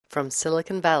From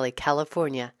Silicon Valley,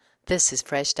 California, this is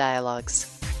Fresh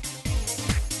Dialogues.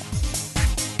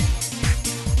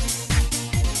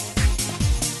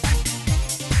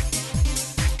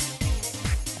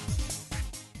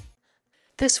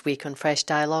 This week on Fresh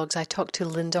Dialogues, I talked to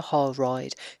Linda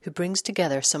Holroyd, who brings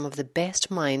together some of the best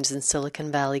minds in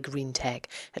Silicon Valley green tech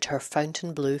at her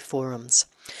FountainBlue forums.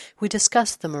 We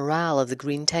discussed the morale of the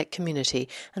green tech community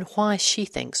and why she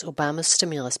thinks Obama's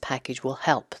stimulus package will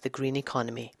help the green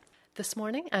economy. This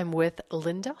morning, I'm with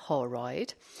Linda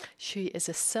Holroyd. She is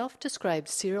a self-described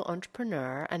serial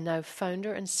entrepreneur and now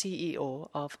founder and CEO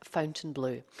of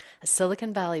FountainBlue, a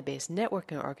Silicon Valley-based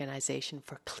networking organization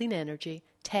for clean energy,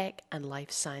 tech, and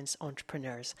life science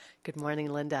entrepreneurs. Good morning,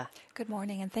 Linda. Good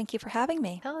morning, and thank you for having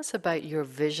me. Tell us about your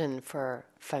vision for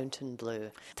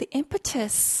FountainBlue. The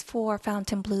impetus for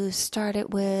FountainBlue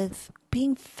started with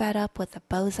being fed up with the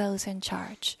bozos in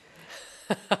charge.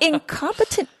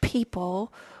 Incompetent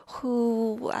people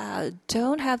who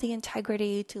don't have the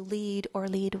integrity to lead or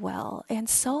lead well. And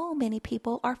so many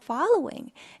people are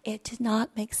following. It did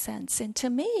not make sense. And to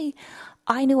me,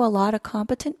 I knew a lot of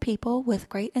competent people with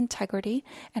great integrity,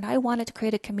 and I wanted to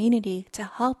create a community to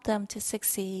help them to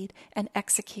succeed and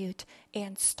execute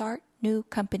and start new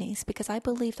companies, because I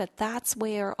believe that that's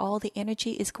where all the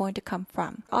energy is going to come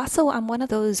from. Also, I'm one of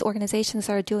those organizations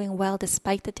that are doing well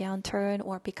despite the downturn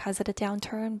or because of the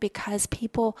downturn, because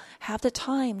people have the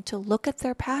time to look at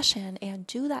their passion and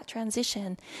do that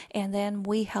transition, and then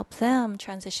we help them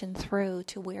transition through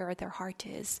to where their heart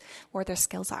is, where their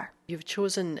skills are. You've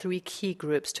chosen 3 key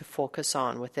groups to focus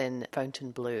on within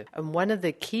FountainBlue, and one of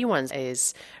the key ones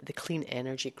is the clean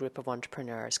energy group of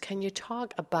entrepreneurs. Can you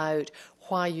talk about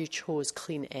why you chose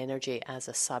clean energy as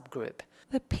a subgroup?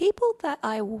 The people that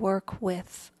I work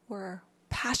with were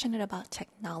passionate about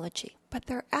technology, but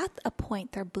they're at a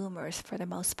point, they're boomers for the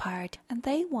most part, and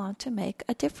they want to make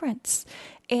a difference.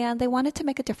 And they wanted to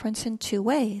make a difference in 2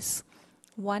 ways.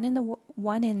 One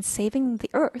in saving the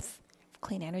earth,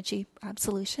 clean energy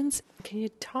solutions. Can you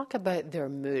talk about their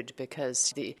mood?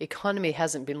 Because the economy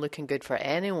hasn't been looking good for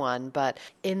anyone, but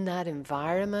in that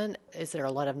environment, is there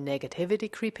a lot of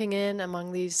negativity creeping in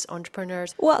among these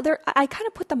entrepreneurs? Well, I kind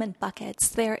of put them in buckets.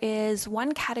 There is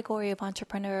one category of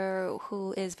entrepreneur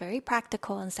who is very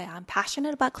practical and say, I'm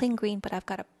passionate about clean green, but I've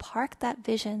got to park that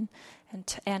vision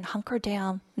and hunker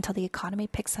down until the economy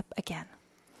picks up again.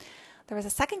 There was a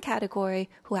second category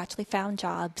who actually found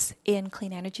jobs in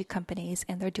clean energy companies,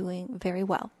 and they're doing very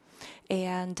well.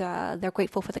 And they're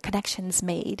grateful for the connections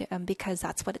made because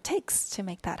that's what it takes to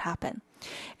make that happen.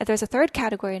 And there's a third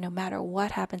category, no matter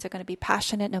what happens, they're going to be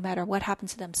passionate. No matter what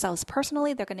happens to themselves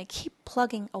personally, they're going to keep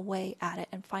plugging away at it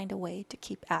and find a way to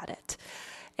keep at it.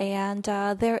 And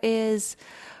there is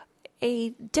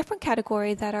a different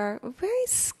category that are very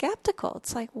skeptical.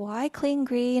 It's like, why clean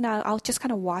green? I'll just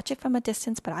kind of watch it from a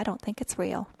distance, but I don't think it's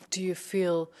real. Do you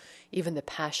feel even the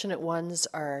passionate ones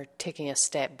are taking a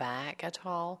step back at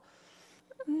all?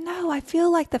 No, I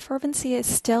feel like the fervency is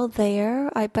still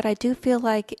there, but I do feel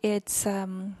like it's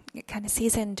kind of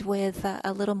seasoned with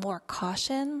a little more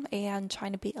caution and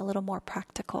trying to be a little more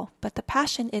practical. But the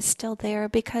passion is still there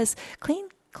because clean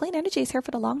energy is here for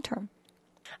the long term.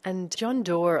 And John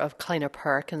Doerr of Kleiner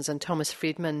Perkins and Thomas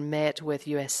Friedman met with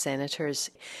U.S.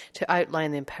 senators to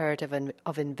outline the imperative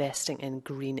of investing in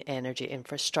green energy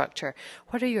infrastructure.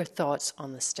 What are your thoughts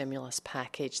on the stimulus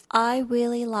package? I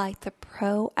really like the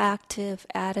proactive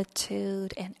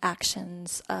attitude and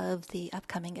actions of the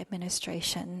upcoming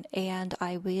administration, and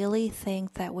I really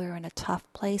think that we're in a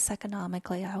tough place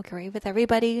economically. I agree with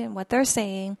everybody and what they're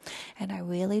saying, and I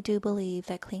really do believe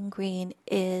that clean green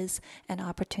is an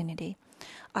opportunity.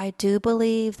 I do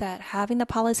believe that having the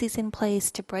policies in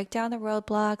place to break down the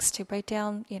roadblocks, to break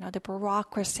down, the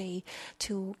bureaucracy,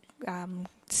 to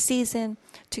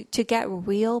to get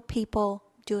real people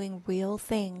doing real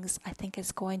things, I think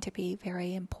is going to be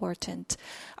very important.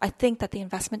 I think that the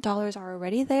investment dollars are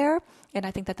already there, and I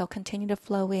think that they'll continue to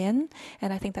flow in.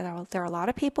 And I think that there are a lot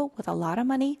of people with a lot of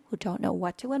money who don't know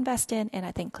what to invest in, and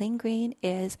I think clean green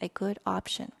is a good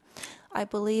option. I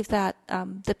believe that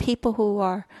the people who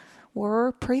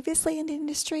were previously in the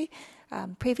industry,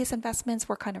 previous investments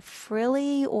were kind of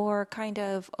frilly or kind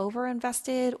of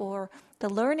overinvested, or the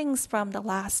learnings from the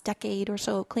last decade or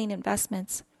so of clean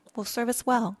investments will serve us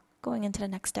well going into the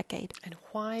next decade. And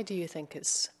why do you think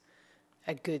it's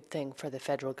a good thing for the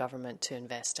federal government to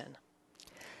invest in?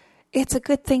 It's a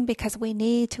good thing because we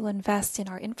need to invest in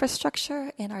our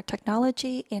infrastructure, in our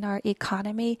technology, in our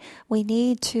economy. We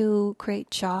need to create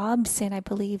jobs, and I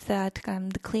believe that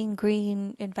the clean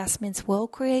green investments will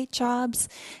create jobs.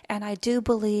 And I do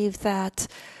believe that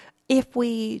if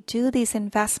we do these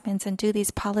investments and do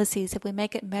these policies, if we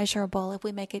make it measurable, if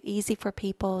we make it easy for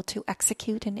people to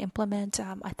execute and implement,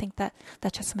 I think that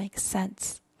just makes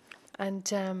sense.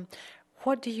 And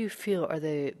what do you feel are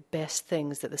the best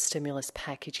things that the stimulus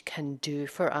package can do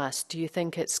for us? Do you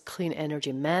think it's clean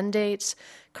energy mandates,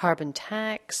 carbon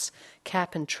tax,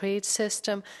 cap and trade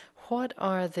system? What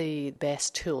are the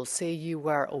best tools? Say you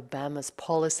were Obama's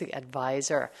policy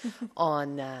advisor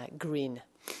on green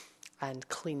and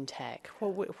clean tech.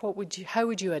 How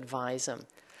would you advise them?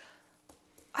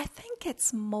 I think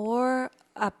it's more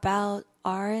about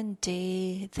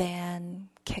R&D than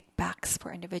kickbacks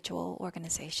for individual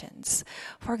organizations.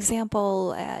 For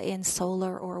example, in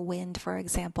solar or wind, for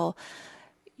example,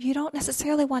 you don't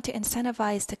necessarily want to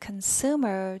incentivize the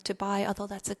consumer to buy, although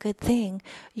that's a good thing.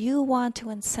 You want to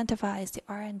incentivize the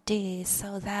R&D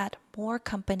so that more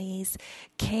companies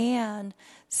can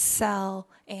sell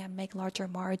and make larger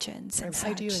margins. And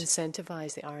how do you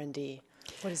incentivize the R&D?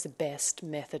 What is the best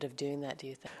method of doing that, do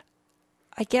you think?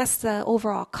 I guess the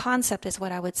overall concept is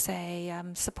what I would say,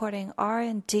 supporting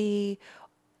R&D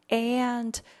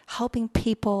and helping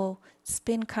people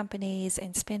spin companies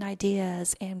and spin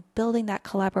ideas and building that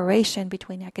collaboration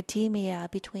between academia,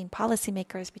 between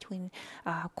policymakers, between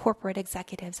corporate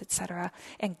executives, etc.,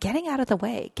 and getting out of the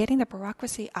way, getting the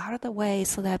bureaucracy out of the way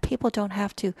so that people don't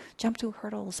have to jump through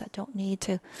hurdles that don't need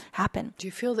to happen. Do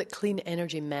you feel that clean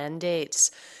energy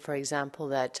mandates, for example,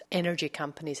 that energy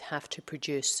companies have to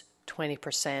produce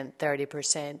 20%,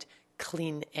 30%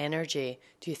 clean energy,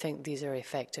 do you think these are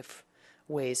effective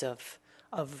ways of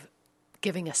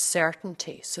giving a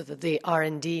certainty so that the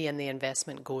R&D and the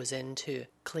investment goes into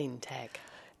clean tech?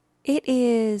 It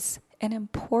is an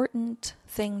important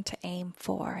thing to aim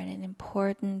for and an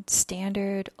important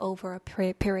standard over a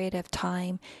period of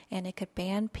time, and it could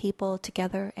band people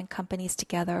together and companies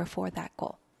together for that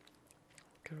goal.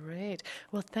 Great.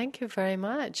 Well, thank you very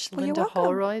much. Well, Linda you're welcome.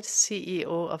 Holroyd,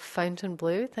 CEO of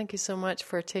FountainBlue. Thank you so much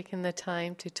for taking the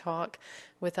time to talk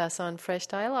with us on Fresh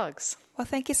Dialogues. Well,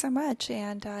 thank you so much,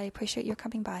 and I appreciate your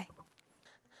coming by.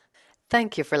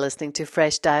 Thank you for listening to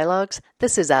Fresh Dialogues.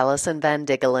 This is Alison van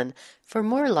Diggelen. For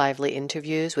more lively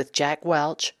interviews with Jack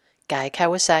Welch, Guy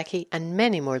Kawasaki, and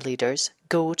many more leaders,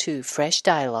 go to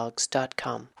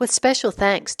freshdialogues.com. With special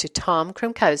thanks to Tom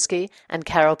Kromkowski and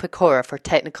Carol Pecora for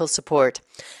technical support,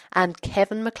 and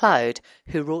Kevin MacLeod,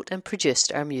 who wrote and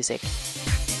produced our music.